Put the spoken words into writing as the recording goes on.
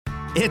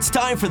It's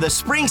time for the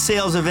spring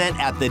sales event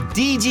at the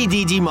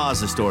DGDG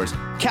Mazda stores.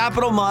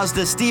 Capital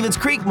Mazda, Stevens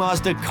Creek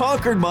Mazda,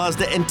 Concord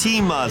Mazda, and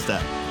Team Mazda.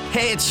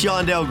 Hey, it's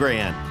Sean Del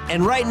Gran.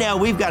 And right now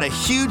we've got a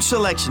huge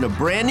selection of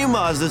brand new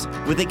Mazdas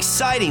with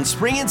exciting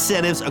spring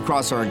incentives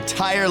across our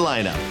entire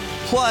lineup.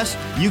 Plus,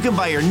 you can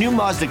buy your new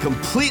Mazda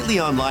completely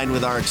online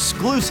with our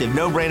exclusive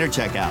no-brainer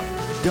checkout.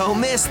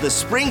 Don't miss the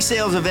spring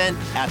sales event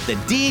at the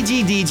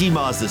DGDG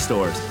Mazda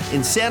stores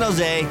in San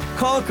Jose,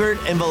 Concord,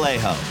 and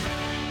Vallejo.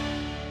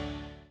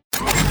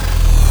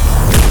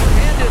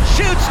 And it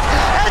shoots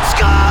and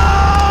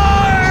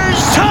scores!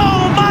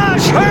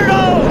 Tomas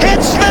Hertl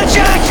hits the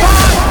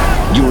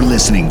jackpot! You're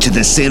listening to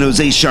the San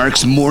Jose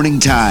Sharks Morning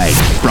Tide,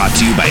 brought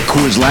to you by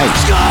Coors Light.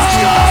 Scores!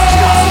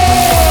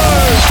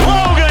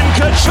 Logan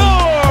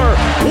Couture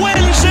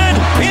wins it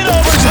in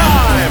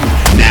overtime!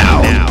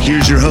 Now,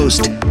 here's your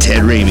host,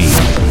 Ted Ramey.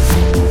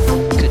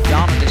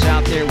 Dominic is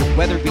out there with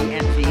Weatherby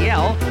and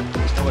Viel.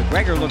 Noah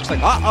Gregor looks like,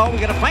 we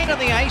got a fight on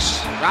the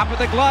ice. Drop of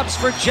the gloves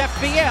for Jeff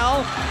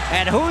Viel.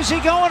 And who's he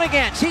going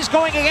against? He's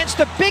going against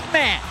the big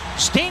man,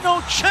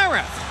 Zdeno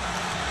Chara.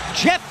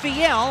 Jeff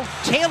Viel,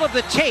 tail of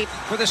the tape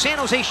for the San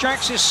Jose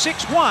Sharks is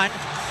 6'1",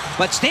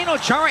 but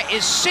Zdeno Chara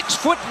is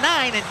 6'9"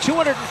 and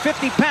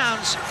 250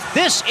 pounds.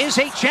 This is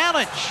a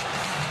challenge.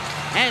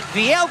 And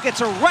Viel gets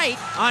a right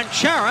on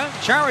Chara.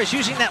 Chara is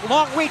using that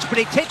long reach, but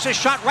he takes a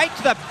shot right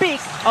to the beak.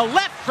 A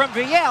left from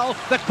Viel.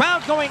 The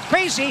crowd going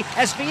crazy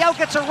as Viel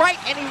gets a right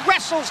and he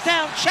wrestles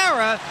down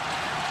Chara.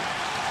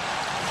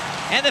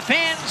 And the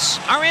fans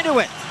are into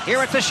it here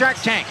at the Shark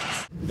Tank.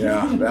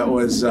 Yeah, that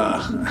was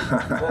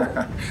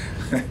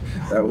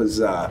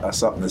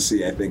something to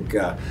see. I think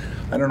I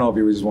don't know if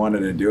he was wanted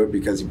to do it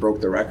because he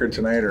broke the record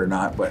tonight or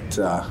not, but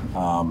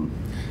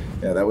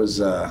yeah, that was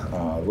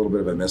a little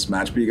bit of a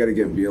mismatch. But you got to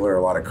give Wheeler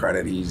a lot of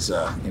credit. He's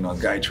a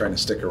guy trying to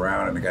stick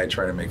around and a guy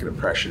trying to make an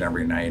impression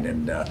every night,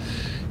 and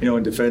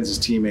and defends his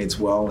teammates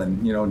well.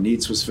 And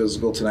Neitz was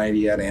physical tonight.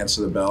 He had to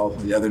answer the bell.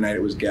 The other night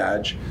it was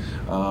Gage.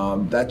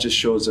 That just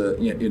shows the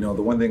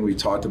one thing we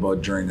talked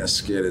about during this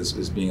skid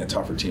is being a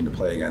tougher team to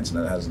play against,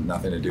 and that has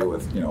nothing to do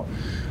with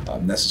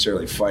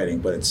necessarily fighting,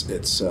 but it's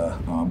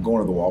going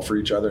to the wall for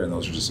each other, and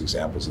those are just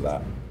examples of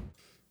that.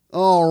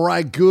 All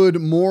right,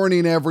 good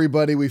morning,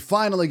 everybody. We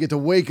finally get to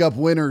wake up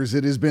winners.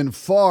 It has been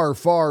far,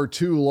 far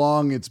too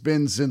long. It's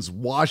been since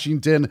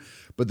Washington,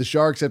 but the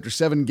Sharks, after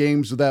 7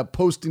 games without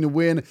posting a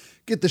win,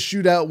 get the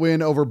shootout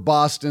win over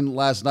Boston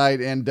last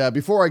night. And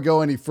before I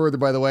go any further,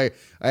 by the way,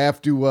 I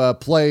have to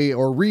play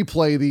or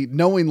replay the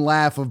knowing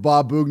laugh of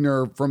Bob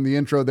Boughner from the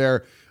intro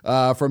there,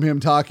 from him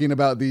talking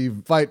about the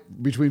fight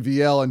between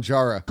Viel and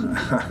Chara.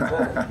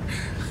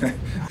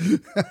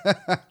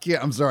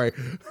 I'm sorry.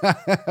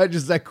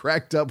 I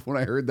cracked up when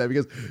I heard that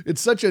because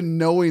it's such a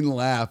knowing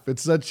laugh.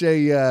 It's such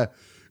a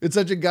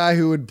guy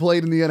who had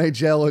played in the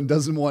NHL and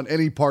doesn't want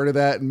any part of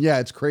that. And yeah,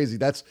 it's crazy.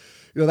 That's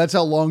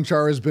how long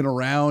Chara has been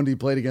around. He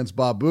played against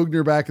Bob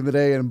Boughner back in the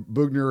day, and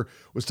Boughner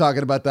was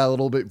talking about that a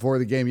little bit before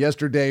the game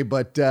yesterday.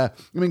 But,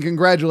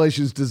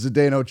 congratulations to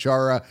Zdeno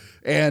Chara,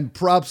 and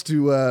props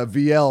to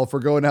Viel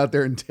for going out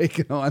there and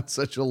taking on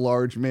such a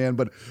large man.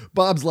 But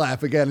Bob's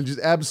laugh, again, it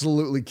just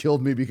absolutely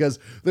killed me because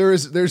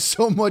there's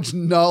so much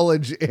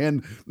knowledge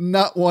and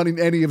not wanting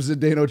any of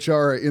Zdeno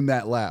Chara in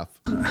that laugh.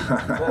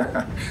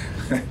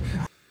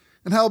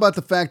 And how about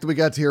the fact that we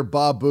got to hear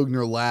Bob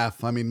Boughner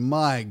laugh? I mean,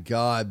 my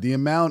God, the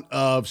amount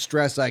of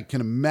stress I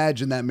can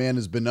imagine that man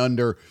has been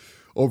under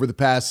over the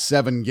past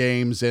 7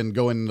 games and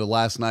going into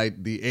last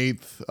night, the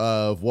 8th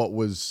of what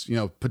was,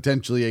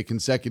 potentially a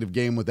consecutive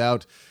game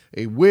without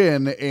a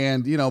win.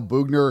 And,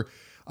 Boughner,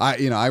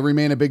 I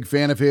remain a big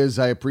fan of his.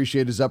 I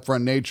appreciate his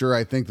upfront nature.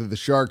 I think that the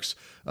Sharks,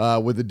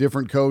 with a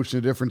different coach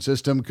and a different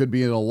system, could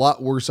be in a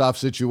lot worse off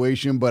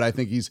situation, but I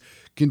think he's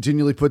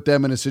continually put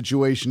them in a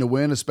situation to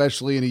win,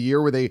 especially in a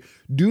year where they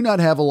do not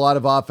have a lot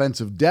of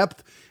offensive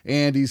depth,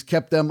 and he's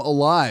kept them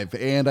alive.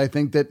 And I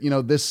think that,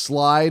 this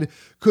slide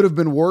could have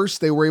been worse.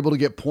 They were able to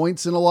get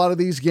points in a lot of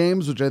these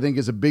games, which I think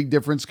is a big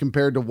difference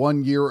compared to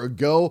 1 year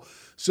ago.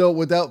 So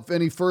without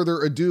any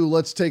further ado,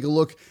 let's take a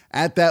look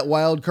at that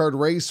wild card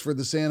race for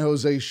the San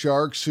Jose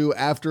Sharks, who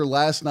after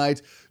last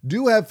night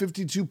do have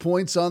 52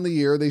 points on the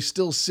year. They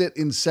still sit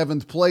in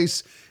 7th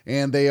place,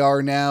 and they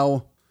are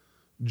now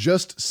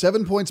just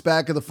 7 points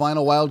back of the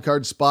final wild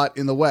card spot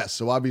in the West.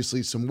 So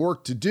obviously some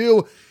work to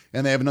do,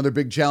 and they have another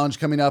big challenge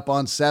coming up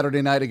on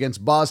Saturday night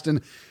against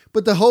Boston.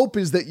 But the hope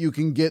is that you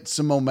can get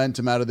some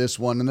momentum out of this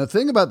one. And the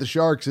thing about the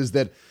Sharks is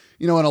that,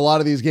 in a lot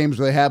of these games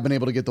where they have been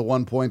able to get the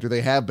 1 point, or they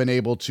have been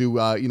able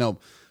to,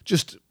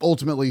 just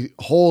ultimately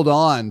hold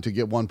on to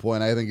get 1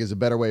 point, I think is a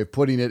better way of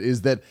putting it,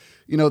 is that,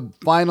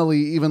 finally,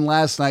 even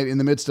last night, in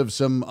the midst of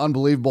some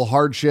unbelievable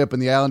hardship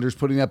and the Islanders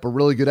putting up a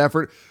really good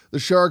effort, the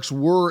Sharks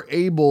were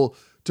able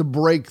to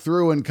break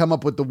through and come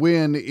up with the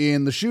win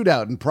in the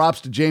shootout. And props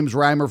to James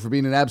Reimer for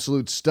being an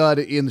absolute stud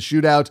in the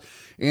shootout,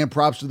 and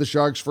props to the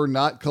Sharks for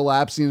not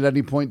collapsing at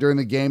any point during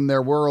the game.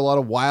 There were a lot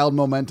of wild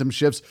momentum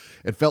shifts.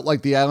 It felt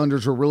like the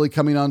Islanders were really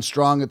coming on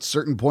strong at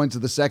certain points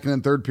of the second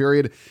and third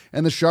period.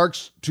 And the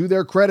Sharks, to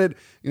their credit,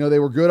 they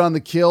were good on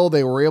the kill.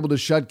 They were able to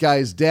shut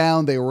guys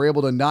down. They were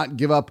able to not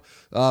give up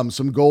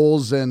some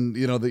goals, and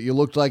that you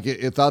looked like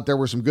it thought there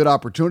were some good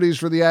opportunities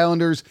for the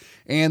Islanders,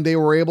 and they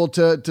were able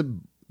to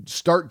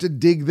start to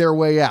dig their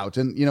way out.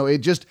 And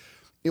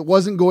it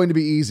wasn't going to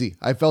be easy.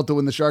 I felt that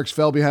when the Sharks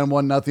fell behind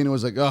 1-0, it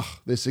was like,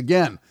 this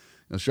again.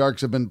 The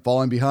Sharks have been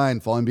falling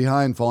behind.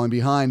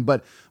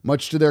 But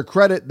much to their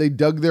credit, they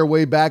dug their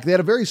way back. They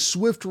had a very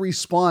swift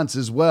response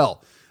as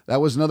well.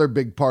 That was another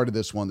big part of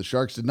this one. The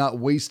Sharks did not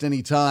waste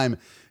any time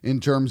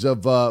in terms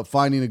of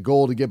finding a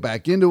goal to get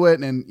back into it.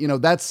 And,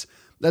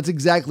 that's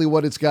exactly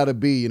what it's got to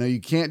be. You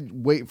can't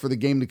wait for the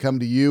game to come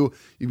to you.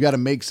 You've got to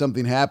make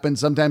something happen.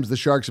 Sometimes the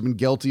Sharks have been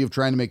guilty of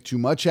trying to make too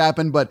much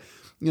happen, but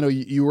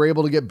you were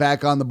able to get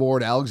back on the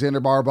board.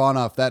 Alexander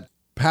Barabanov, that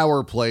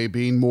power play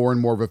being more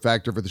and more of a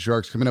factor for the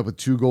Sharks, coming up with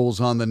 2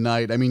 goals on the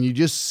night. I mean, you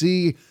just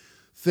see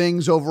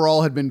things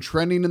overall had been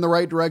trending in the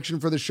right direction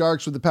for the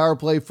Sharks with the power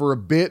play for a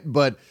bit,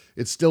 but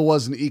it still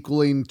wasn't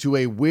equaling to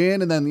a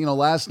win. And then,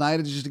 last night,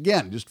 it's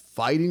just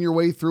fighting your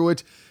way through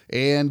it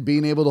and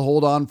being able to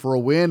hold on for a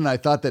win. And I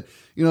thought that,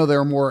 there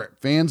are more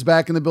fans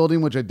back in the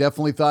building, which I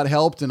definitely thought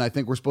helped. And I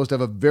think we're supposed to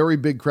have a very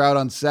big crowd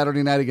on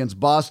Saturday night against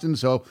Boston.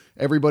 So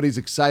everybody's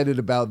excited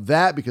about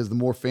that, because the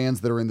more fans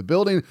that are in the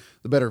building,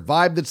 the better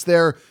vibe that's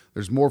there.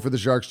 There's more for the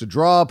Sharks to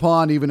draw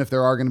upon, even if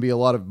there are going to be a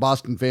lot of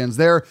Boston fans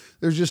there.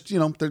 There's just,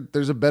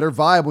 there's a better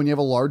vibe when you have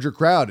a larger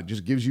crowd. It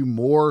just gives you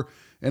more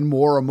and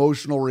more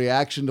emotional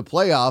reaction to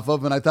play off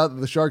of. And I thought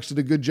that the Sharks did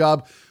a good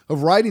job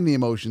of riding the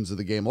emotions of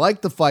the game,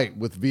 like the fight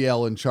with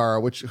VL and Chara,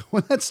 which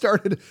when that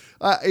started,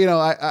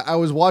 I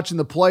was watching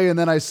the play, and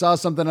then I saw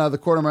something out of the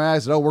corner of my eye. I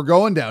said, we're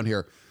going down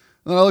here.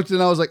 And then I looked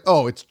and I was like,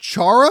 it's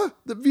Chara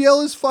that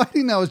VL is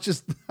fighting. I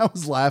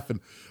was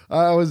laughing.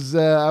 I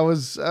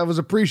was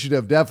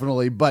appreciative,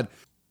 definitely. But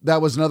that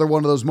was another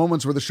one of those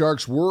moments where the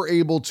Sharks were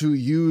able to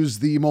use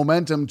the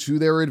momentum to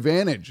their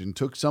advantage and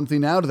took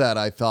something out of that,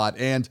 I thought.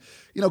 And,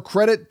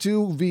 credit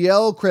to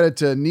VL, credit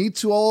to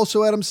Neitz, who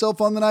also had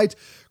himself on the night,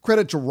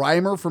 credit to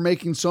Reimer for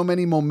making so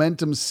many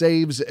momentum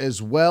saves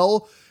as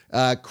well.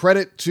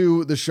 Credit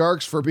to the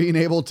Sharks for being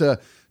able to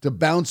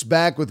bounce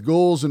back with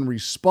goals and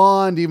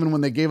respond, even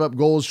when they gave up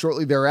goals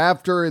shortly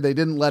thereafter. They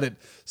didn't let it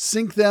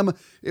sink them.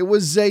 It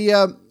was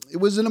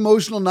an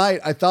emotional night,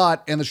 I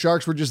thought, and the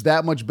Sharks were just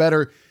that much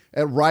better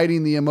at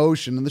riding the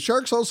emotion. And the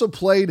Sharks also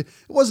played, it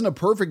wasn't a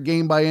perfect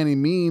game by any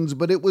means,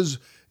 but it was,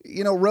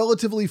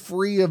 relatively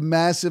free of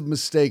massive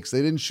mistakes.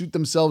 They didn't shoot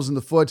themselves in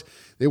the foot.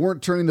 They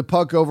weren't turning the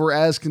puck over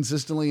as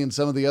consistently in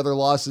some of the other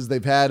losses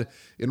they've had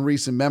in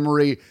recent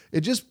memory.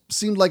 It just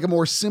seemed like a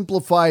more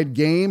simplified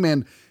game.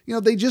 And,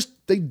 they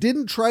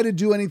didn't try to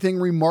do anything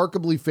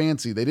remarkably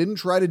fancy. They didn't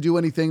try to do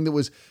anything that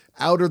was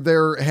out of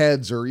their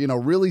heads or,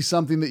 really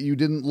something that you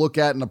didn't look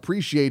at and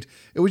appreciate.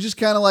 It was just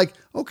kind of like,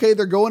 okay,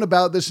 they're going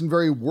about this in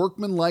very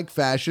workmanlike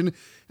fashion.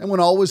 And when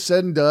all was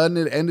said and done,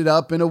 it ended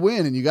up in a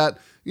win. And you got,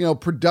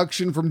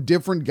 production from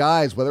different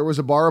guys, whether it was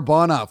a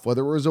Barabanov,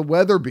 whether it was a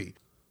Weatherby,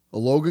 a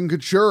Logan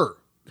Couture,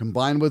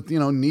 combined with,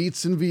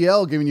 Neitz and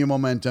VL giving you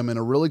momentum, and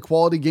a really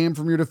quality game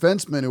from your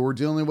defensemen who were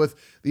dealing with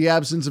the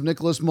absence of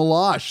Nicholas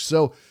Milosh.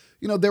 So,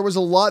 there was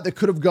a lot that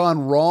could have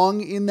gone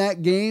wrong in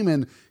that game.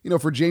 And,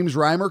 for James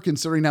Reimer,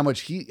 considering how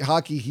much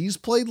hockey he's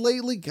played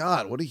lately,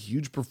 God, what a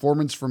huge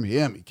performance from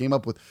him. He came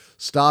up with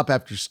stop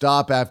after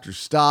stop after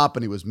stop,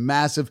 and he was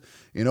massive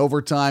in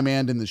overtime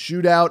and in the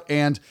shootout.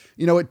 And,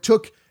 it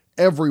took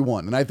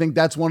everyone. And I think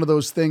that's one of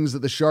those things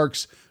that the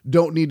Sharks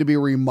don't need to be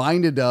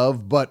reminded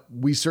of, but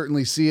we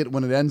certainly see it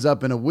when it ends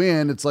up in a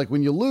win. It's like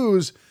when you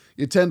lose,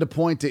 you tend to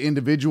point to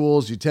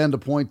individuals, you tend to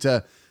point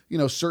to,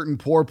 certain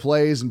poor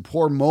plays and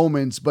poor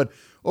moments. But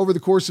over the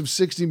course of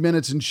 60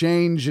 minutes and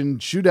change and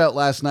shootout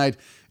last night,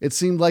 it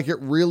seemed like it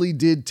really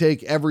did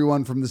take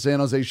everyone from the San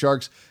Jose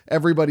Sharks.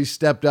 Everybody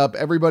stepped up.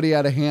 Everybody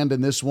had a hand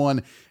in this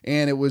one.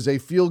 And it was a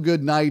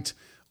feel-good night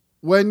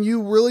when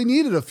you really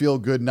needed a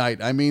feel-good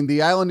night. I mean,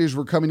 the Islanders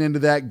were coming into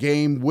that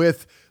game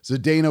with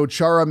Zdeno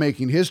Chara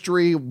making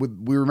history.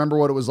 We remember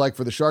what it was like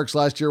for the Sharks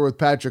last year with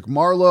Patrick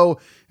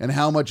Marleau and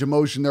how much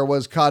emotion there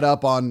was caught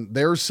up on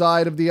their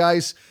side of the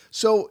ice.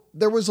 So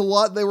there was a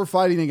lot they were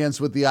fighting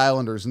against with the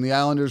Islanders, and the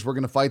Islanders were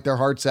going to fight their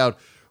hearts out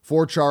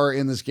for Chara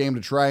in this game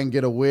to try and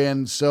get a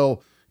win.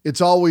 So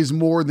it's always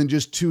more than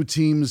just two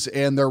teams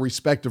and their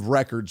respective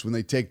records when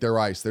they take their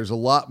ice. There's a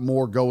lot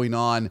more going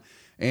on,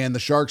 and the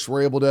Sharks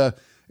were able to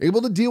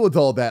deal with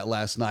all that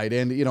last night.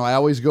 And, I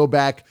always go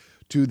back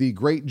to the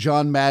great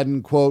John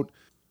Madden quote,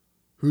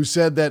 who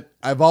said that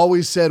I've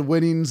always said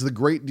winning's the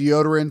great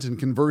deodorant, and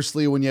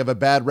conversely, when you have a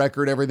bad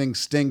record, everything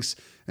stinks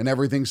and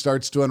everything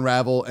starts to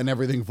unravel and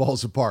everything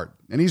falls apart.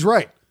 And he's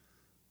right.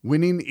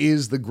 Winning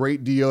is the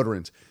great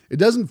deodorant. It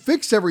doesn't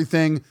fix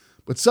everything,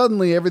 But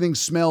suddenly everything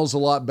smells a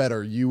lot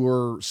better. You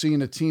were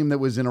seeing a team that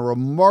was in a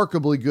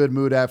remarkably good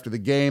mood after the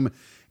game,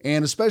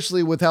 and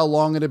especially with how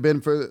long it had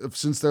been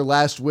since their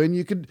last win,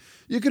 you could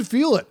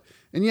feel it.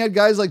 And you had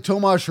guys like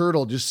Tomas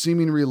Hertl just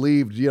seeming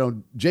relieved,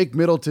 Jake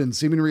Middleton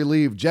seeming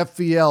relieved, Jeff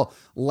Viel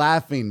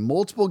laughing,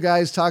 multiple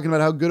guys talking about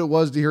how good it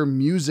was to hear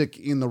music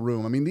in the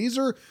room. I mean, these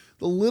are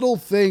the little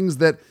things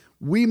that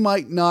we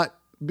might not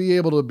be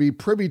able to be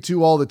privy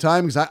to all the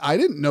time, because I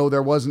didn't know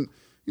there wasn't,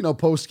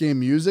 post-game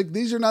music.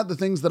 These are not the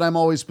things that I'm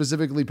always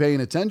specifically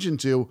paying attention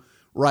to,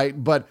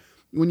 right? But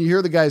when you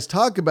hear the guys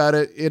talk about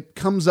it, it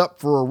comes up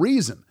for a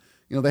reason.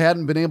 They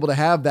hadn't been able to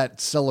have that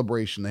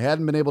celebration. They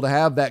hadn't been able to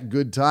have that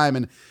good time.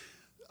 And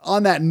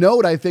on that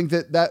note, I think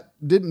that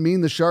didn't mean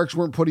the Sharks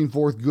weren't putting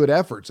forth good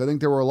efforts. I think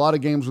there were a lot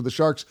of games where the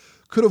Sharks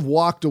could have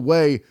walked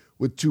away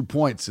with 2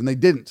 points, and they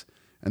didn't.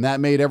 And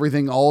that made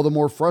everything all the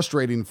more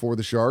frustrating for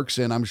the Sharks.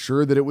 And I'm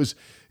sure that it was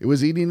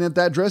eating at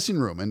that dressing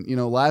room. And,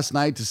 last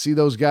night to see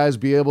those guys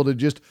be able to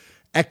just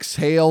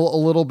exhale a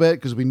little bit,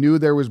 because we knew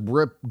there was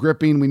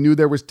gripping. We knew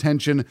there was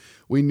tension.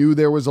 We knew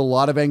there was a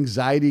lot of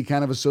anxiety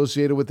kind of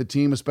associated with the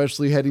team,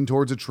 especially heading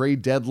towards a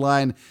trade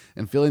deadline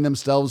and feeling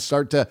themselves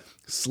start to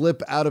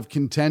slip out of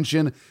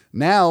contention.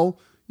 Now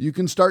you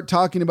can start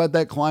talking about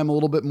that climb a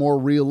little bit more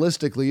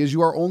realistically, as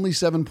you are only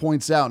 7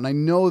 points out. And I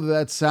know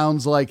that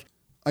sounds like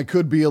I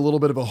could be a little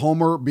bit of a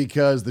homer,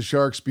 because the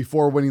Sharks,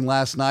 before winning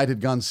last night,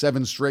 had gone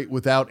 7 straight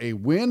without a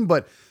win.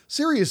 But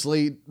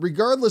seriously,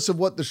 regardless of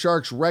what the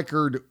Sharks'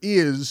 record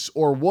is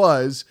or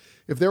was,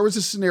 if there was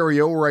a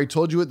scenario where I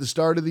told you at the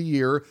start of the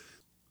year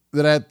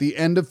that at the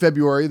end of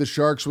February, the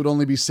Sharks would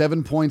only be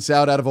 7 points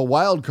out of a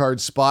wild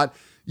card spot,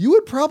 you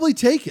would probably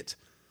take it.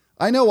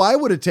 I know I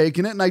would have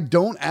taken it, and I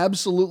don't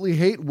absolutely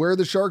hate where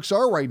the Sharks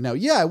are right now.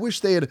 Yeah, I wish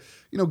they had,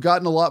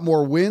 gotten a lot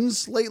more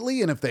wins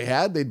lately, and if they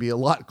had, they'd be a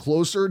lot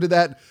closer to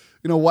that,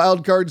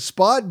 wild card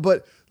spot.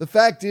 But the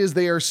fact is,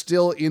 they are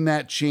still in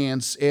that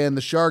chance, and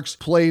the Sharks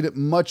played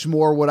much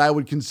more what I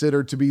would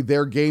consider to be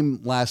their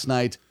game last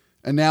night.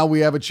 And now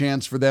we have a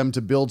chance for them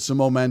to build some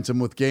momentum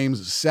with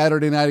games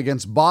Saturday night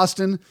against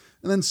Boston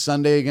and then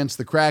Sunday against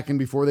the Kraken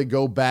before they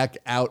go back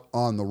out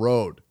on the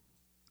road.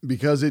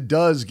 Because it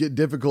does get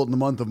difficult in the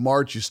month of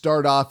March. You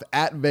start off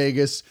at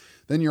Vegas,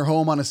 then you're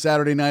home on a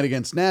Saturday night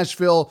against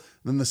Nashville,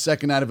 then the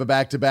second night of a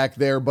back-to-back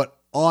there, but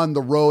on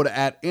the road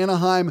at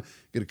Anaheim.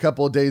 Get a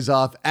couple of days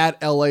off at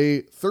LA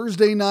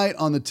Thursday night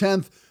on the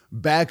 10th,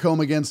 back home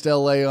against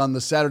LA on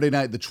the Saturday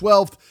night, the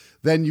 12th.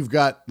 Then you've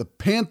got the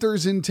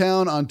Panthers in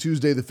town on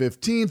Tuesday, the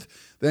 15th.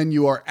 Then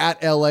you are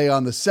at LA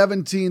on the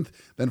 17th.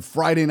 Then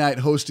Friday night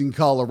hosting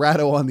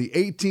Colorado on the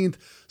 18th.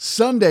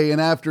 Sunday, an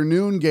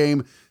afternoon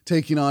game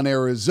taking on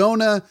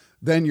Arizona.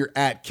 Then you're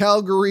at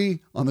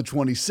Calgary on the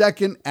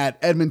 22nd, at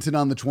Edmonton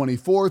on the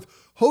 24th,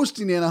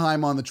 hosting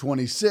Anaheim on the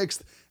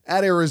 26th,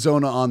 at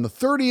Arizona on the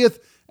 30th,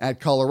 at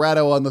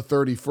Colorado on the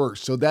 31st.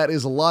 So that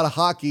is a lot of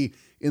hockey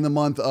in the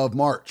month of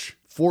March.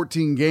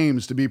 14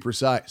 games to be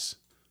precise.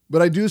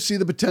 But I do see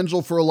the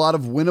potential for a lot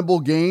of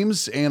winnable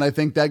games, and I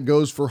think that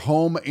goes for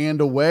home and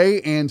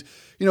away. And,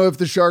 if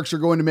the Sharks are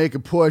going to make a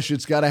push,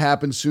 it's got to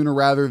happen sooner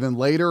rather than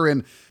later.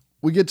 And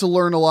we get to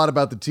learn a lot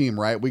about the team,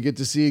 right? We get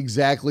to see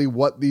exactly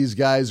what these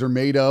guys are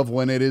made of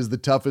when it is the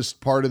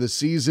toughest part of the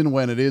season,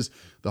 when it is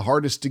the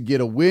hardest to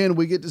get a win.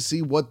 We get to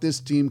see what this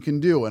team can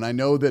do. And I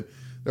know that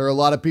there are a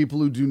lot of people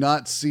who do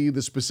not see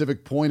the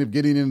specific point of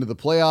getting into the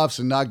playoffs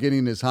and not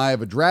getting as high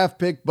of a draft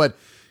pick. But,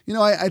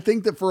 I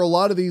think that for a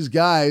lot of these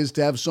guys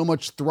to have so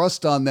much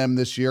thrust on them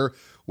this year,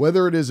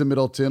 whether it is a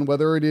Middleton,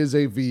 whether it is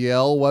a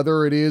VL,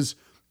 whether it is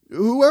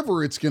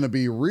whoever it's going to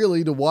be,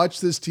 really, to watch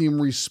this team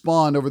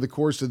respond over the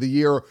course of the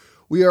year,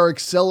 we are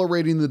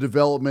accelerating the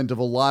development of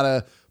a lot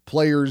of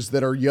players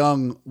that are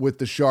young with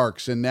the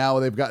Sharks, and now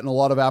they've gotten a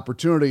lot of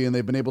opportunity and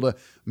they've been able to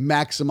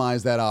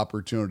maximize that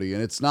opportunity.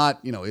 And it's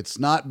not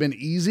been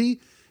easy.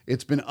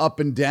 It's been up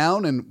and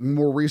down, and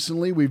more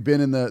recently we've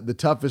been in the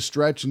toughest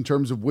stretch in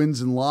terms of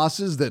wins and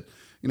losses that,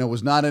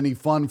 was not any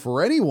fun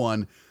for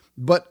anyone.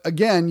 But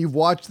again, you've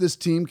watched this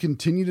team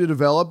continue to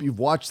develop. You've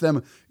watched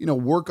them,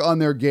 work on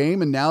their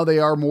game, and now they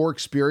are more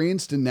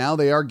experienced, and now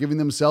they are giving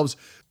themselves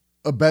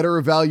a better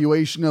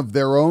evaluation of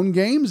their own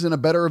games and a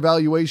better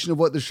evaluation of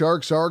what the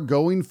Sharks are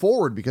going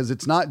forward, because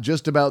it's not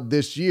just about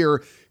this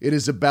year, it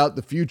is about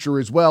the future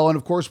as well. And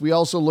of course, we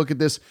also look at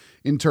this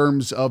in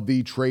terms of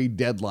the trade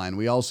deadline.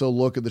 We also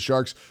look at the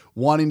Sharks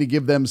wanting to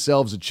give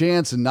themselves a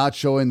chance and not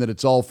showing that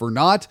it's all for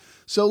naught.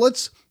 So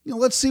let's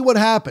see what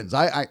happens.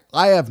 I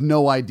have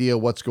no idea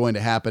what's going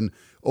to happen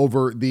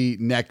over the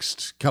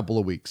next couple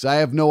of weeks. I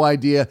have no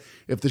idea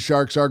if the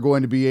Sharks are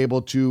going to be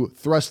able to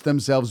thrust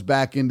themselves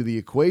back into the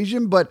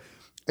equation, but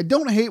I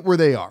don't hate where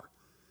they are.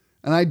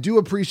 And I do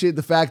appreciate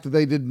the fact that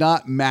they did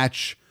not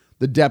match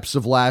the depths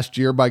of last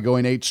year by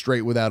going 8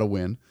 straight without a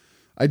win.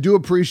 I do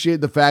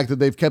appreciate the fact that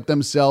they've kept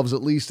themselves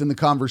at least in the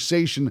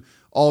conversation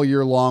all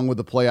year long with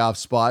the playoff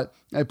spot.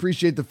 I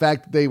appreciate the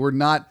fact that they were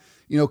not,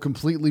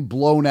 completely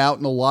blown out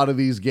in a lot of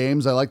these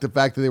games. I like the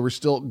fact that they were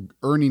still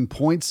earning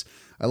points.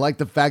 I like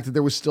the fact that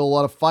there was still a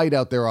lot of fight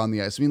out there on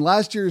the ice. I mean,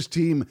 last year's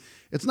team,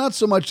 it's not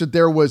so much that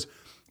there was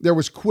there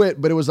was quit,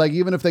 but it was like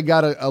even if they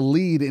got a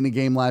lead in a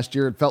game last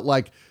year, it felt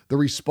like the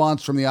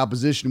response from the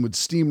opposition would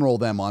steamroll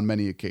them on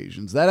many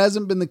occasions. That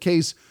hasn't been the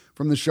case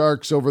from the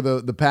Sharks over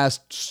the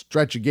past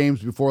stretch of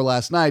games before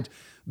last night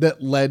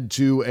that led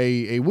to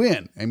a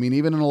win. I mean,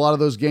 even in a lot of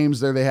those games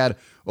there, they had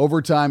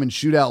overtime and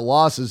shootout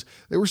losses.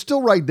 They were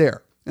still right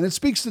there. And it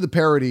speaks to the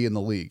parity in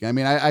the league. I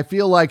mean, I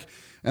feel like,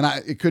 and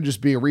it could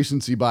just be a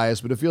recency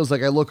bias, but it feels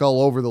like I look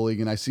all over the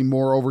league and I see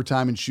more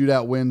overtime and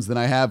shootout wins than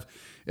I have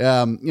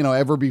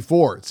ever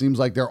before. It seems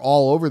like they're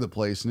all over the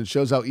place, and it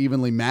shows how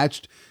evenly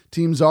matched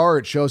teams are.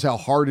 It shows how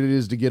hard it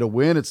is to get a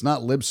win. It's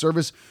not lip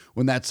service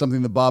when that's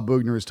something that Bob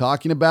Boughner is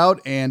talking about.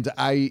 And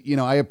I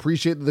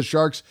appreciate that the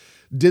Sharks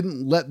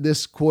didn't let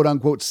this quote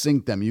unquote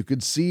sink them. You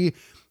could see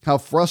how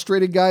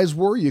frustrated guys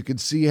were. You could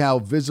see how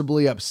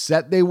visibly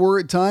upset they were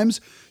at times.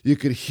 You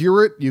could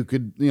hear it. You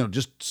could,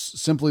 just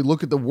simply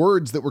look at the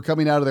words that were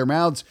coming out of their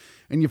mouths,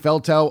 and you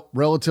felt how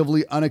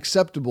relatively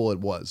unacceptable it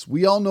was.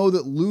 We all know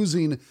that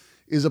losing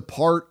is a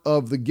part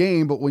of the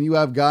game, but when you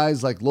have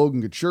guys like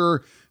Logan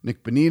Couture,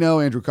 Nick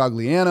Bonino, Andrew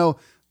Cogliano,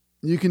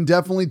 you can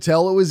definitely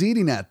tell it was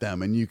eating at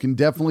them, and you can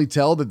definitely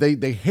tell that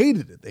they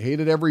hated it. They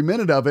hated every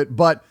minute of it,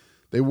 but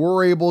they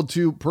were able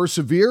to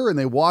persevere, and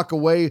they walk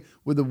away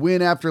with a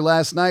win after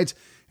last night.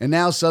 And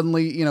now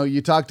suddenly,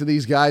 you talk to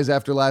these guys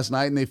after last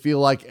night and they feel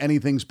like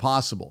anything's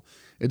possible.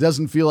 It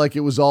doesn't feel like it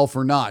was all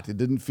for naught. It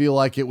didn't feel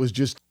like it was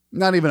just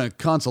not even a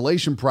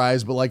consolation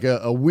prize, but like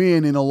a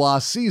win in a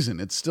lost season.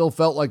 It still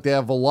felt like they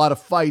have a lot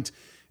of fight,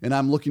 and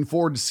I'm looking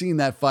forward to seeing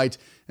that fight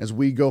as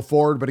we go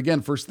forward. But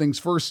again, first things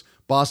first,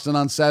 Boston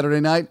on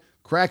Saturday night,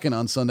 Kraken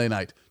on Sunday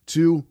night.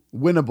 2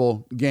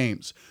 winnable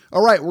games.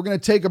 All right, we're going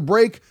to take a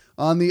break.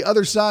 On the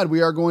other side,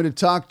 we are going to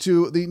talk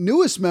to the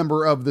newest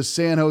member of the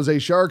San Jose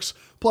Sharks.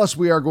 Plus,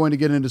 we are going to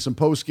get into some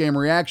post-game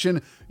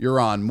reaction. You're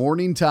on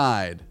Morning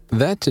Tide.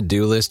 That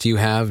to-do list you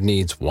have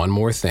needs one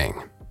more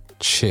thing.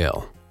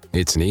 Chill.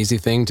 It's an easy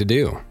thing to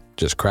do.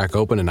 Just crack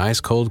open an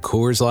ice-cold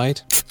Coors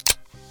Light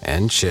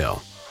and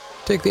chill.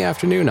 Take the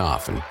afternoon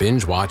off and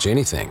binge watch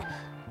anything.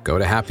 Go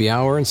to happy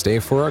hour and stay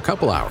for a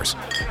couple hours.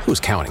 Who's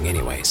counting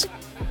anyways?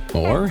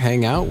 Or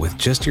hang out with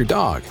just your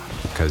dog,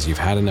 because you've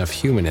had enough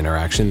human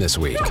interaction this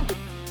week.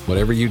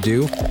 Whatever you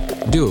do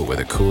it with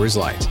a Coors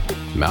Light.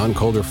 Mountain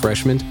Cold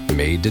Refreshment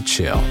made to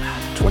chill.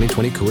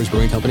 2020 Coors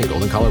Brewing Company,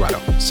 Golden, Colorado.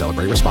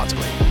 Celebrate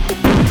responsibly.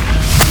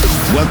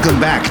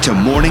 Welcome back to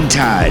Morning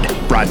Tide,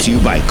 brought to you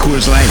by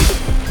Coors Light.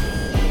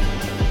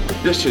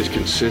 Just his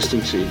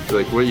consistency.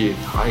 Like,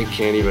 I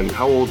can't even,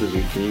 how old is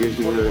he? Can you guys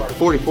give me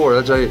 44.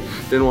 I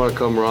didn't want to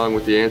come wrong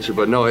with the answer,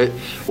 but no,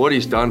 what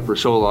he's done for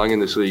so long in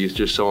this league is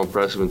just so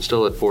impressive. And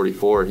still at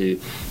 44,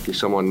 he's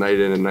someone night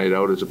in and night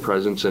out as a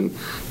presence and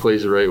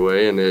plays the right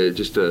way. And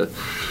the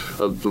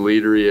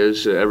leader he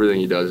is, everything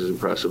he does is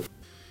impressive.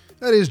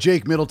 That is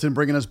Jake Middleton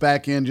bringing us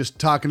back in, just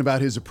talking about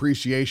his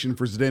appreciation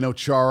for Zdeno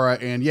Chara.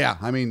 And yeah,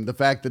 I mean, the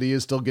fact that he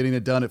is still getting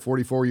it done at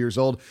 44 years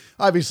old.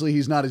 Obviously,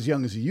 he's not as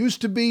young as he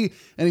used to be,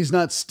 and he's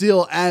not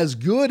still as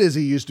good as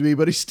he used to be,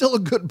 but he's still a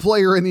good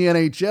player in the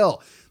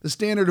NHL. The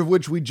standard of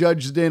which we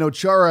judge Zdeno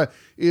Chara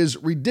is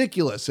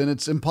ridiculous, and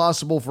it's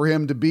impossible for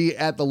him to be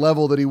at the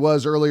level that he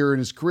was earlier in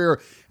his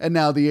career and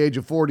now the age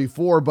of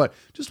 44. But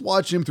just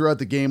watch him throughout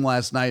the game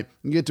last night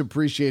and get to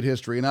appreciate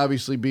history. And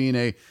obviously, being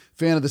a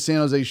fan of the San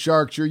Jose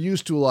Sharks, you're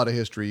used to a lot of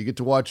history. You get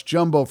to watch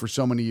Jumbo for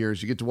so many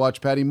years. You get to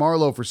watch Patty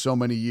Marleau for so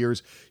many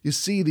years. You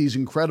see these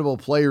incredible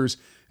players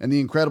and the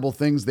incredible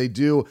things they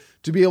do.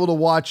 To be able to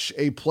watch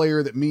a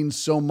player that means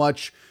so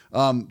much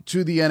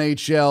to the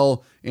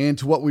NHL and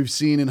to what we've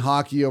seen in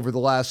hockey over the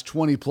last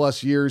 20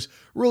 plus years.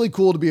 Really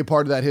cool to be a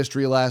part of that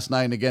history last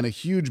night. And again, a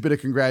huge bit of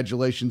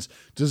congratulations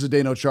to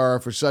Zdeno Chara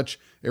for such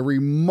a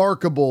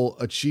remarkable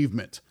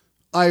achievement.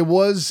 I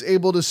was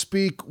able to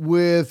speak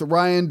with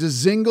Ryan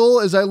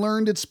Dzingel, as I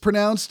learned it's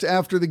pronounced,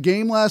 after the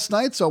game last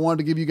night. So I wanted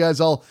to give you guys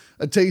all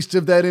a taste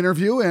of that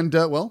interview. And,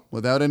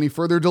 without any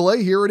further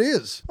delay, here it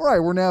is. All right,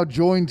 we're now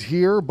joined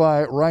here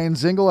by Ryan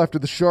Dzingel after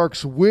the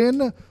Sharks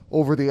win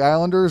over the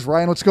Islanders.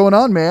 Ryan, what's going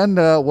on, man?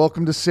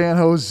 Welcome to San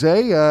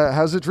Jose.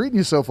 How's it treating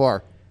you so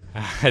far?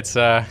 It's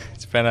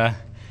been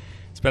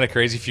a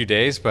crazy few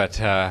days,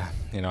 but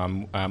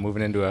I'm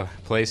moving into a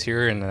place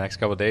here in the next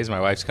couple of days.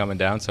 My wife's coming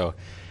down, so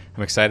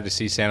I'm excited to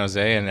see San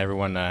Jose, and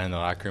everyone in the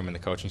locker room and the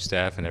coaching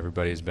staff and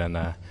everybody's been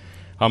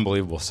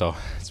unbelievable. So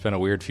it's been a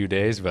weird few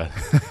days, but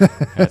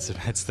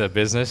it's the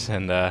business,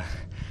 and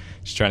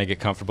just trying to get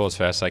comfortable as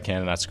fast as I can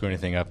and not screw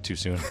anything up too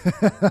soon.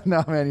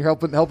 No, man, you're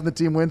helping the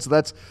team win, so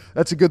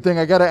that's a good thing.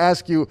 I got to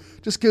ask you,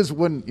 just because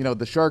when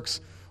the Sharks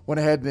went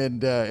ahead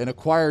and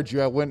acquired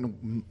you, I went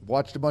and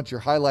watched a bunch of your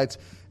highlights.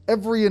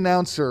 Every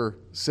announcer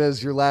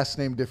says your last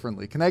name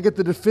differently. Can I get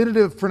the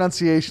definitive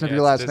pronunciation of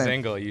your last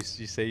name? Dzingel.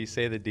 You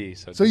say the D.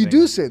 So you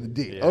do say the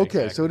D. Yeah,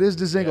 okay, exactly. So it is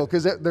Dzingel,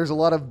 because there's a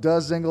lot of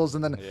Dzingels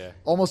and then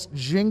almost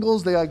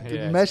jingles. They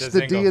mesh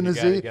the D and the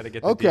Z. You got to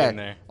get the D in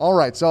there. All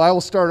right. So I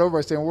will start over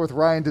by saying we're with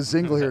Ryan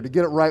Dzingel here to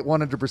get it right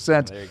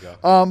 100%. There you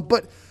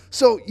go.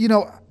 So,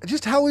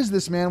 just how is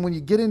this, man, when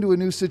you get into a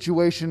new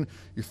situation,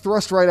 you're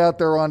thrust right out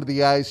there onto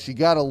the ice, you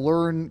got to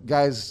learn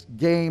guys'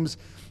 games.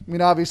 I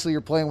mean, obviously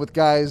you're playing with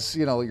guys,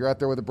 you're out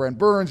there with the Brent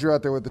Burns, you're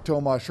out there with the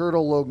Tomas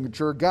Hertl, Logan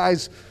Couture,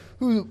 guys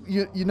who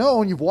you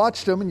know and you've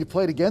watched them and you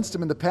played against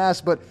them in the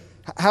past, but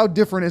how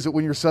different is it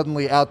when you're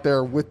suddenly out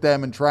there with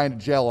them and trying to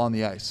gel on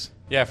the ice?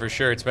 Yeah, for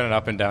sure. It's been an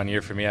up and down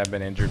year for me. I've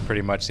been injured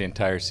pretty much the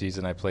entire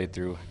season. I played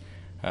through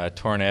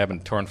torn ab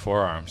and torn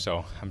forearm,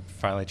 so I'm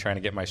finally trying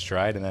to get my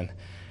stride, and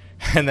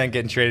then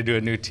getting traded to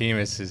a new team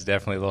is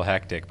definitely a little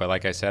hectic. But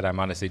like I said, I'm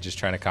honestly just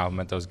trying to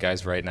compliment those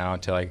guys right now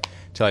until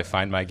I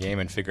find my game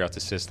and figure out the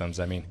systems.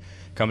 I mean,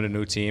 coming to a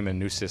new team and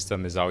new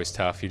system is always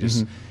tough. You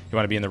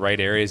want to be in the right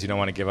areas. You don't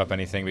want to give up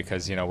anything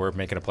because we're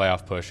making a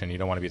playoff push, and you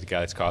don't want to be the guy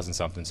that's causing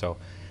something. So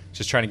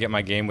just trying to get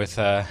my game with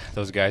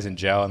those guys in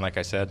gel. And like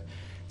I said,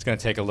 it's going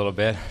to take a little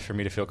bit for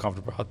me to feel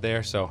comfortable out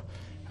there. So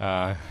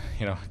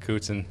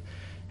Coots and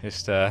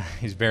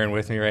he's bearing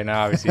with me right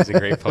now. Obviously, he's a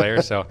great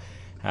player. So.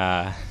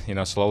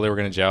 Slowly we're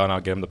going to gel, and I'll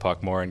get him the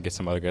puck more and get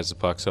some other guys the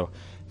puck. So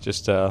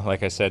just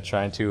like I said,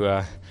 trying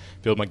to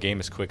build my game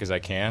as quick as I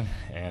can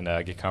and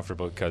get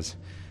comfortable because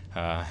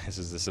this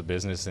is a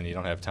business, and you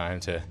don't have time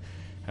to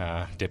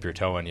dip your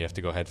toe in. You have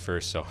to go head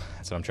first. So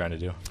that's what I'm trying to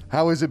do.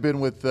 How has it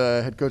been with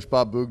head coach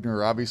Bob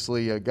Boughner?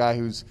 Obviously a guy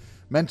who's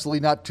mentally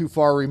not too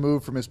far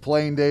removed from his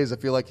playing days. I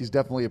feel like he's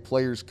definitely a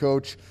player's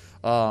coach.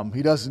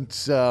 He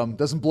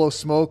doesn't blow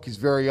smoke. He's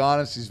very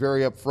honest. He's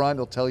very upfront.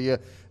 He'll tell you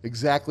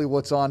exactly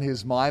what's on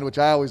his mind, which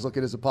I always look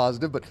at as a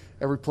positive, but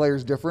every player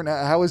is different.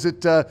 How is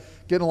it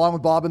getting along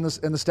with Bob and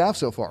the staff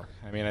so far?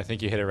 I mean, I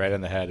think you hit it right on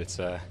the head. It's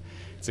a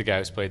guy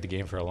who's played the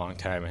game for a long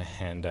time,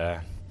 and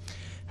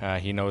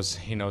he knows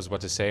what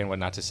to say and what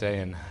not to say,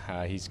 and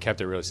he's kept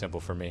it really simple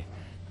for me.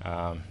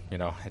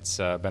 It's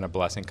been a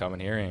blessing coming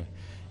here,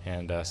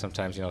 and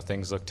sometimes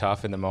things look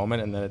tough in the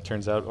moment, and then it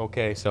turns out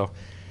okay. So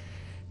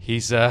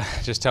he's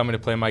just telling me to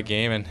play my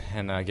game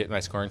and get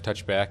my scoring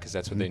touch back because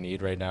that's what they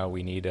need right now.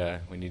 We need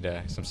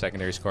some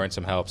secondary scoring,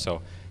 some help.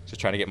 So just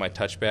trying to get my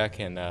touch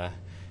back and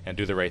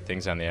do the right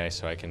things on the ice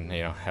so I can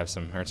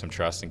earn some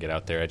trust and get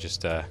out there. I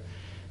just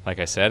like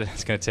I said,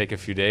 it's going to take a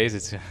few days.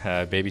 It's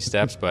baby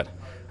steps, but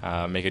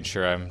making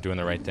sure I'm doing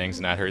the right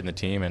things, not hurting the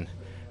team. And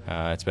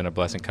it's been a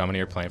blessing coming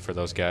here, playing for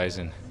those guys,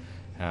 and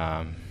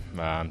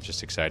I'm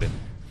just excited.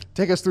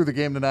 Take us through the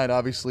game tonight.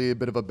 Obviously, a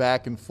bit of a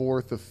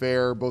back-and-forth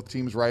affair. Both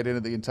teams right in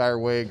it the entire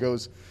way. It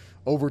goes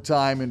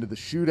overtime into the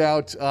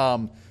shootout.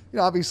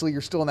 Obviously,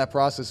 you're still in that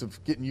process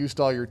of getting used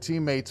to all your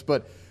teammates,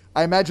 but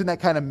I imagine that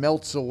kind of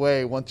melts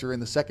away once you're in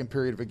the second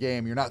period of a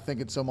game. You're not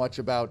thinking so much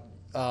about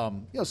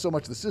so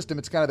much of the system.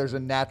 It's kind of there's a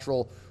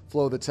natural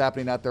flow that's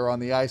happening out there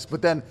on the ice.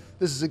 But then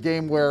this is a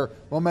game where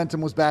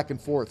momentum was back and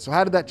forth. So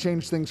how did that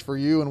change things for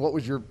you, and what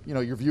was your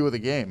view of the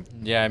game?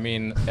 Yeah, I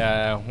mean,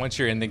 once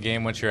you're in the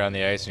game, once you're on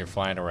the ice and you're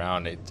flying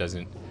around,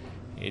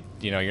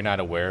 you're not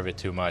aware of it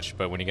too much.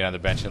 But when you get on the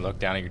bench and look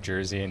down at your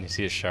jersey and you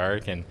see a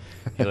Shark, and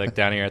you look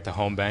down here at the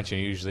home bench, and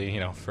usually,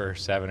 for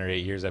 7 or 8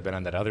 years I've been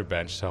on that other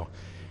bench. So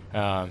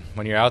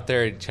when you're out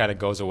there, it kind of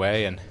goes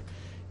away, and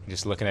you're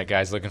just looking at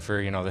guys looking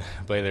for, the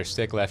blade of their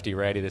stick, lefty,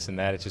 righty, this and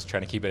that. It's just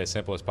trying to keep it as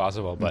simple as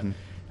possible. But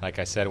like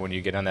I said, when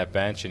you get on that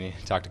bench and you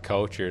talk to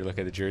coach or look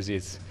at the jersey,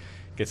 it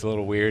gets a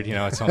little weird.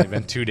 It's only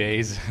been 2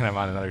 days and I'm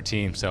on another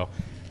team. So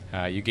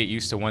you get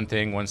used to one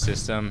thing, one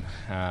system,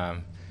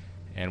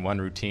 and one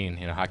routine.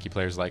 Hockey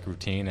players like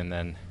routine, and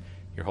then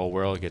your whole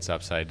world gets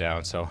upside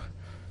down. So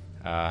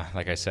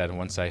like I said,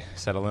 once I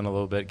settle in a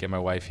little bit, get my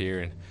wife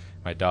here and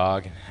my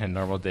dog and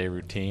normal day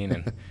routine,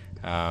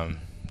 and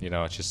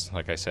it's just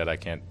like I said, I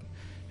can't,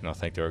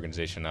 thank the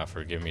organization enough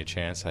for giving me a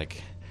chance.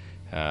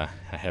 I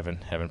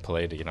haven't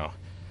played,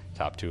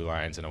 top 2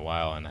 lines in a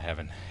while, and I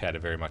haven't had a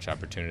very much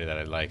opportunity that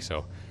I'd like.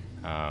 So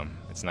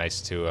it's nice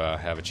to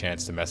have a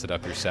chance to mess it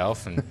up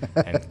yourself and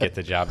get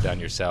the job done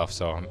yourself.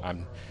 So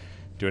I'm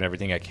doing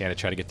everything I can to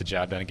try to get the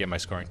job done and get my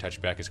scoring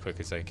touch back as quick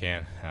as I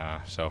can.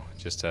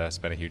 It's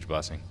been a huge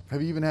blessing.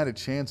 Have you even had a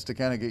chance to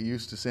kind of get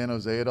used to San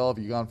Jose at all?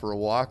 Have you gone for a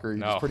walk, or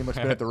you just pretty much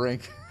been at the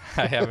rink?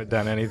 I haven't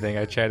done anything.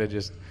 I try to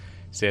just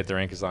stay at the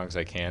rink as long as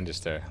I can,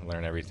 just to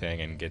learn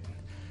everything and get,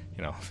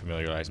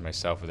 familiarize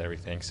myself with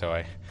everything. So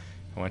I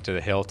went to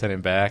the Hilton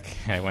and back.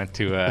 I went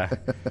to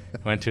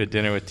a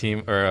dinner with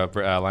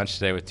a lunch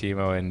today with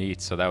Timo and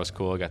Neat. So that was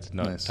cool. I got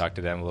to talk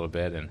to them a little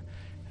bit, and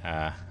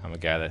I'm a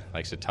guy that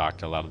likes to talk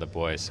to a lot of the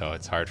boys. So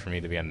it's hard for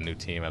me to be on a new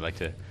team. I like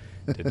to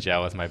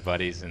gel with my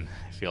buddies and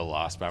feel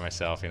lost by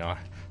myself.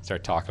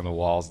 Start talking the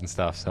walls and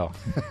stuff. So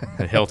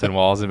the Hilton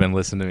walls have been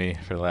listening to me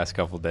for the last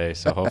couple of days.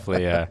 So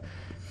hopefully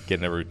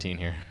getting a routine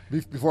here.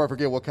 Before I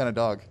forget, what kind of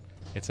dog?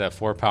 It's a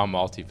 4-pound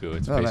Maltipoo.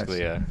 It's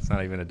basically it's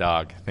not even a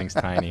dog. Thing's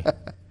tiny.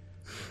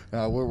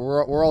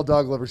 We're all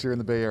dog lovers here in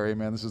the Bay Area,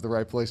 man. This is the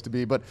right place to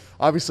be. But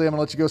obviously, I'm going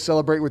to let you go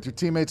celebrate with your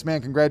teammates,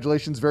 man.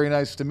 Congratulations. Very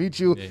nice to meet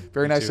you. Yeah,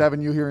 very nice having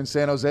you here in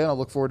San Jose, and I'll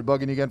look forward to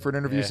bugging you again for an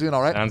interview soon,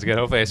 all right? Sounds good.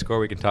 Hopefully I score.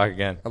 We can talk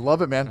again. I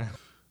love it, man.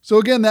 So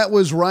again, that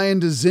was Ryan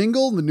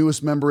Dzingel, the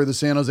newest member of the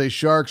San Jose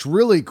Sharks.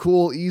 Really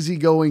cool,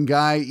 easygoing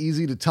guy,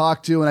 easy to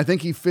talk to, and I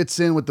think he fits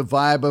in with the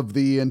vibe of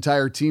the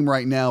entire team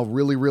right now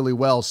really, really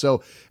well.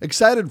 So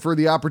excited for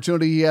the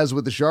opportunity he has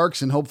with the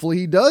Sharks, and hopefully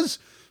he does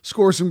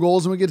score some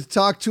goals and we get to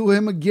talk to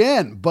him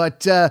again.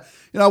 But, I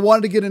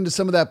wanted to get into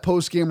some of that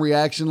post-game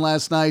reaction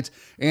last night.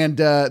 And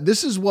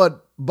this is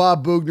what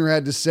Bob Boughner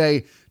had to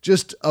say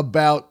just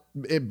about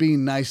it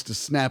being nice to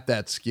snap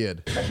that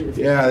skid.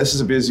 Yeah, this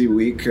is a busy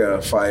week,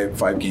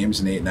 five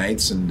games in 8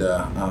 nights. And,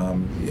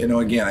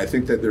 again, I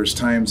think that there's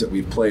times that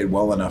we've played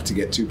well enough to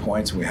get 2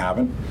 points and we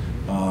haven't.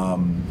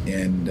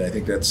 And I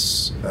think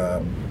that's,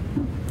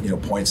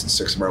 points in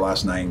 6 of our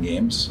last 9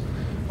 games.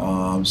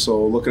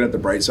 So looking at the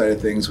bright side of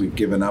things, we've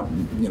given up,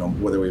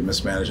 whether we've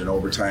mismanaged in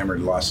overtime or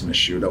lost in a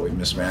shootout, we've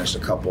mismanaged a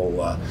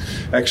couple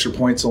extra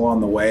points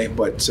along the way.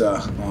 But,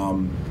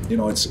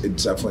 it's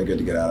definitely good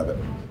to get out of it.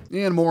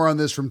 And more on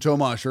this from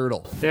Tomas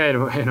Hertl.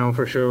 Yeah,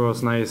 for sure it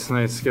was nice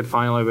to get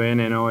finally win.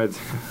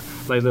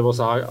 Lately it was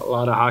a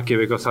lot of hockey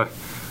because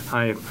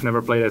I've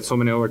never played at so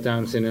many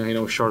overtimes in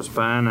a short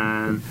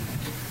span,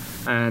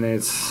 and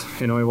it's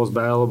it was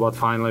battle, but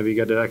finally we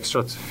get the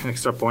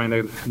extra point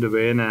to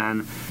win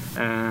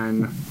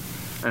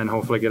and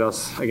hopefully get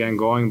us again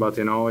going. But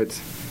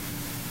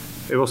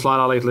it was a lot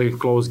of lately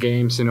close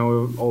games,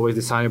 always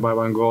decided by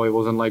 1 goal. It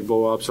wasn't like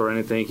blow-ups or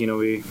anything,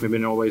 we've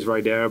been always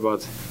right there,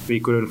 but we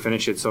couldn't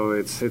finish it, so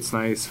it's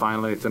nice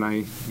finally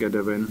tonight get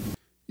the win.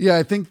 Yeah,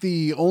 I think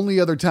the only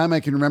other time I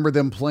can remember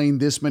them playing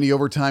this many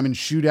overtime and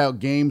shootout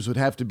games would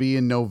have to be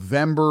in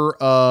November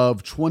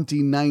of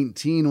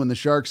 2019 when the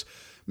Sharks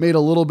made a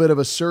little bit of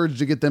a surge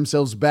to get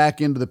themselves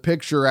back into the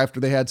picture after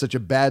they had such a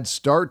bad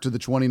start to the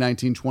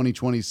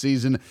 2019-2020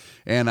 season.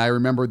 And I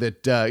remember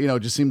that, it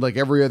just seemed like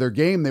every other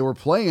game they were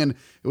playing,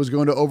 it was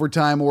going to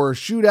overtime or a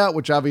shootout,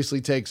 which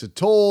obviously takes a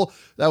toll.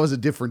 That was a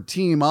different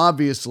team,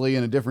 obviously,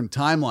 and a different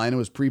timeline. It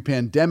was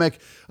pre-pandemic.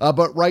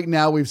 But right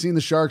now, we've seen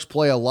the Sharks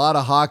play a lot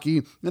of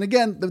hockey. And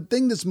again, the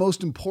thing that's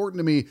most important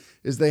to me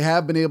is they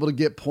have been able to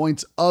get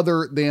points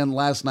other than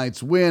last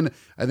night's win.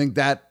 I think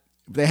that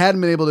if they hadn't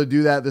been able to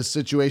do that, this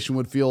situation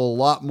would feel a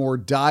lot more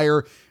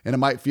dire, and it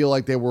might feel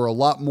like they were a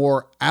lot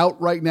more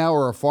out right now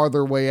or a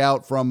farther way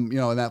out from,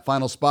 in that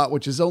final spot,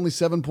 which is only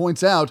 7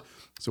 points out.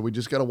 So we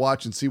just got to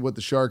watch and see what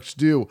the Sharks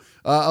do.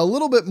 A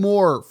little bit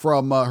more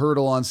from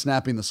Hertl on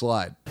snapping the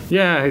slide.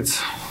 Yeah, it's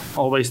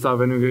always tough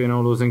when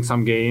you're losing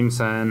some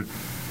games, and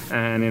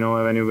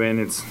when you win,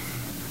 it's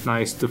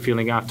nice to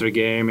feeling after a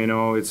game.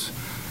 It's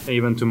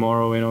even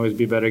tomorrow, it'd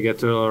be better to get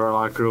to our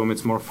locker room.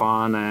 It's more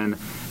fun, and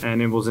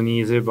it wasn't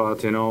easy,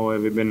 but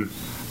we've been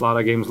a lot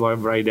of games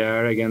right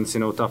there against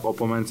tough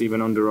opponents,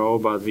 even on the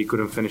road, but we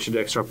couldn't finish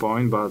the extra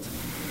point. But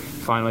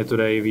finally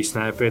today we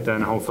snap it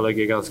and hopefully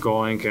get us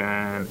going,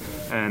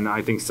 and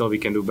I think still we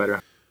can do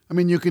better. I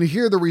mean, you can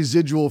hear the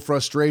residual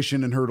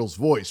frustration in Hertl's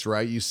voice,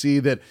 right? You see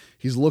that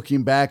he's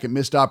looking back at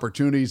missed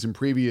opportunities in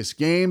previous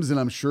games, and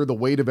I'm sure the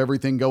weight of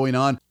everything going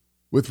on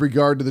with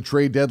regard to the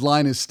trade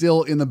deadline is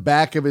still in the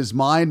back of his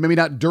mind. Maybe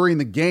not during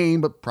the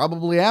game, but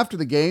probably after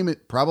the game.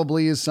 It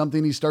probably is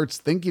something he starts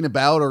thinking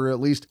about, or at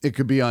least it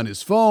could be on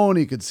his phone.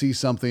 He could see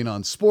something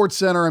on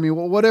SportsCenter. I mean,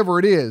 whatever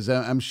it is,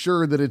 I'm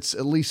sure that it's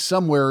at least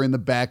somewhere in the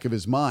back of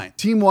his mind.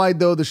 Team-wide,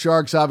 though, the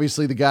Sharks,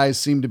 obviously the guys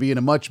seemed to be in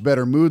a much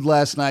better mood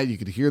last night. You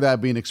could hear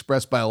that being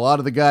expressed by a lot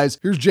of the guys.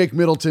 Here's Jake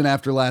Middleton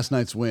after last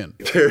night's win.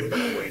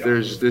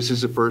 This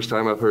is the first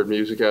time I've heard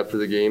music after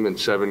the game in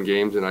 7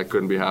 games, and I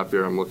couldn't be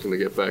happier. I'm looking to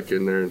get back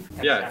in there.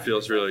 Yeah, it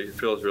feels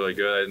really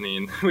good. I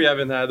mean, we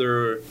haven't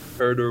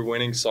heard our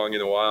winning song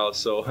in a while,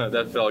 so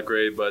that felt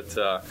great. But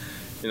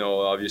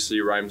obviously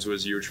Reimer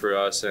was huge for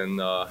us,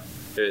 and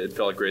it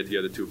felt great to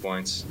get the 2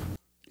 points.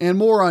 And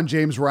more on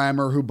James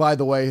Reimer, who, by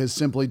the way, has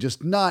simply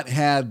just not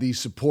had the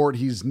support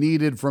he's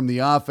needed from the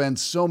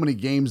offense so many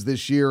games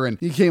this year, and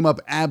he came up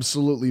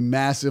absolutely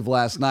massive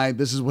last night.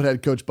 This is what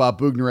head coach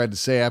Bob Boughner had to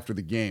say after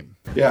the game.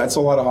 Yeah, it's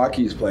a lot of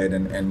hockey he's played,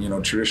 and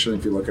traditionally,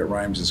 if you look at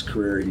Reimer'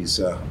 career, he's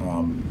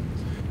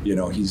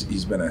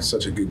he's been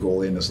such a good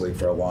goalie in this league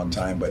for a long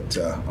time, but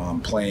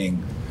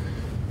playing,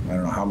 I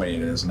don't know how many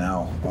it is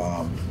now,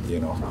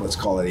 let's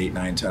call it 8,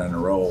 9, 10 in a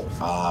row.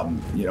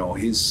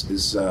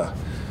 He's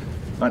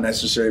not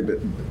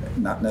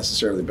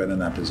necessarily been in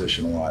that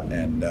position a lot,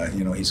 and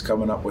he's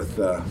coming up with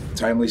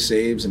timely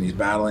saves, and he's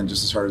battling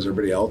just as hard as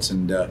everybody else,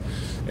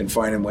 and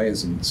finding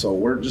ways. And so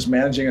we're just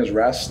managing his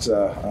rest.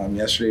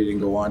 Yesterday he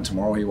didn't go on,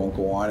 tomorrow he won't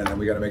go on, and then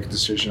we got to make a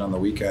decision on the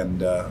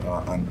weekend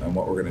on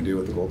what we're going to do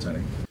with the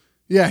goaltending.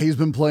 Yeah, he's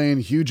been playing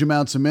huge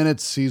amounts of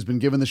minutes. He's been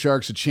giving the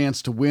Sharks a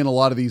chance to win a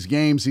lot of these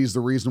games. He's the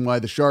reason why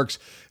the Sharks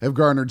have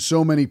garnered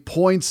so many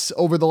points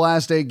over the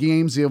last 8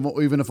 games,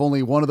 even if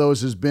only one of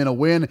those has been a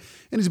win.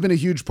 And he's been a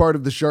huge part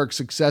of the Sharks'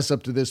 success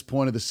up to this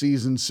point of the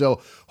season. So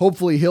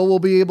hopefully Hill will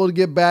be able to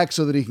get back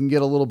so that he can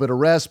get a little bit of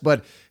rest.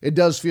 But it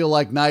does feel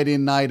like night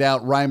in, night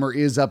out, Reimer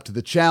is up to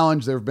the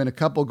challenge. There have been a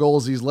couple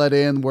goals he's let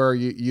in where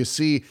you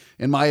see,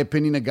 in my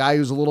opinion, a guy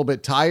who's a little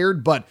bit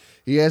tired, but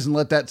he hasn't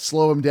let that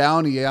slow him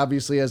down. He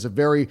obviously has a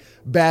very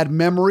bad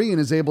memory and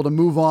is able to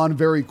move on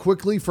very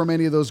quickly from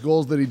any of those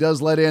goals that he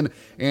does let in.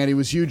 And he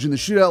was huge in the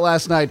shootout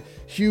last night,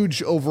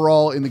 huge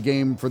overall in the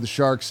game for the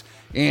Sharks,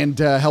 and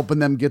helping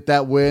them get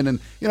that win. And,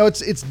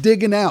 it's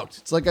digging out.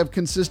 It's like I've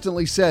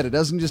consistently said, it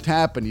doesn't just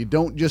happen. You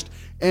don't just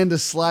end a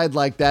slide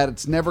like that.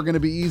 It's never going to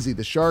be easy.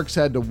 The Sharks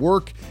had to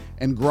work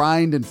and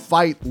grind and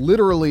fight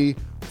literally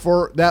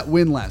for that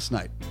win last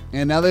night.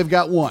 And now they've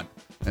got one.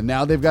 And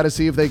now they've got to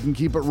see if they can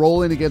keep it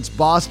rolling against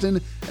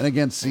Boston and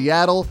against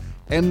Seattle,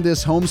 end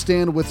this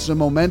homestand with some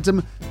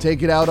momentum,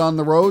 take it out on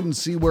the road, and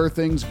see where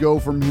things go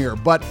from here.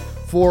 But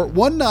for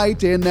one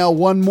night and now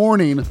one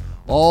morning,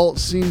 all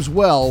seems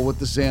well with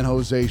the San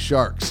Jose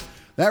Sharks.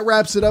 That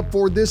wraps it up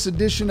for this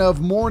edition of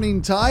Morning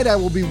Tide. I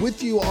will be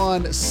with you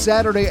on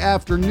Saturday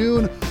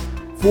afternoon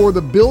for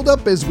the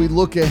buildup as we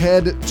look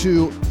ahead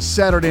to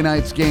Saturday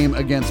night's game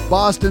against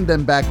Boston,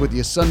 then back with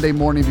you Sunday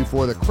morning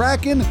before the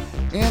Kraken,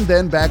 and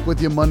then back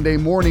with you Monday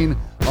morning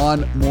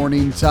on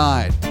Morning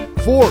Tide.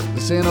 For the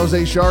San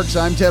Jose Sharks,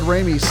 I'm Ted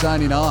Ramey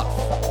signing off.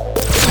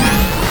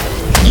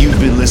 You've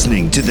been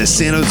listening to the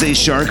San Jose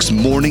Sharks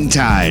Morning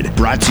Tide,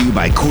 brought to you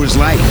by Coors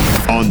Light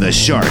on the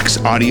Sharks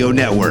Audio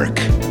Network.